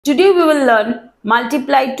Today we will learn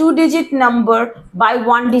multiply two-digit number by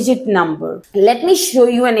one-digit number. Let me show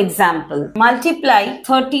you an example. Multiply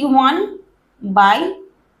 31 by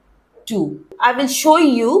 2. I will show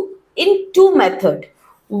you in two methods.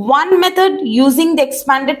 One method using the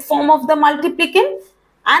expanded form of the multiplicand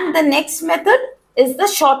and the next method is the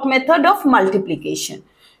short method of multiplication.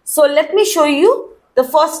 So let me show you the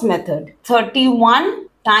first method. 31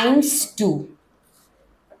 times 2.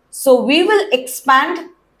 So we will expand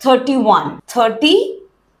 31. 30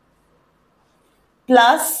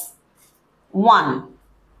 plus 1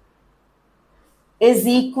 is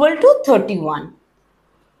equal to 31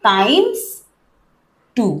 times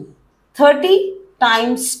 2. 30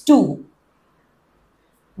 times 2.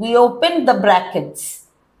 We open the brackets.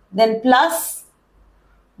 Then plus.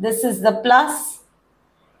 This is the plus.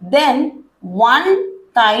 Then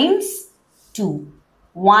 1 times 2.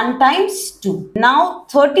 1 times 2. Now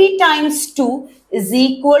 30 times 2 is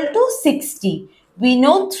equal to 60. We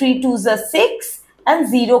know 3 2s are 6 and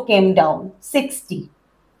 0 came down. 60.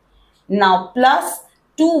 Now plus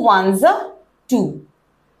 2 1s are 2.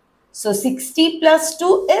 So 60 plus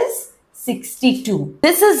 2 is 62.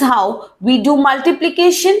 This is how we do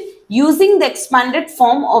multiplication using the expanded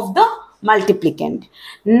form of the multiplicand.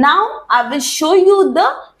 Now I will show you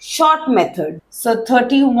the short method. So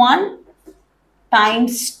 31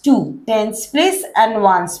 times 2, tens place and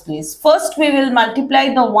ones place. First we will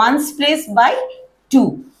multiply the ones place by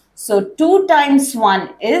 2. So 2 times 1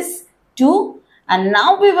 is 2 and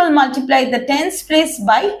now we will multiply the tens place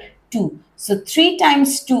by 2. So 3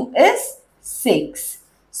 times 2 is 6.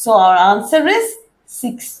 So our answer is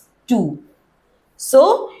 62.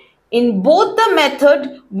 So in both the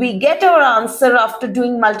method we get our answer after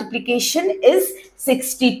doing multiplication is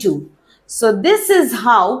 62. So this is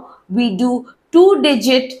how we do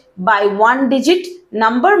two-digit by one-digit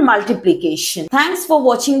number multiplication. Thanks for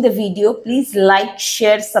watching the video. Please like,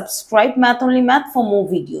 share, subscribe Math Only Math for more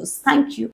videos. Thank you.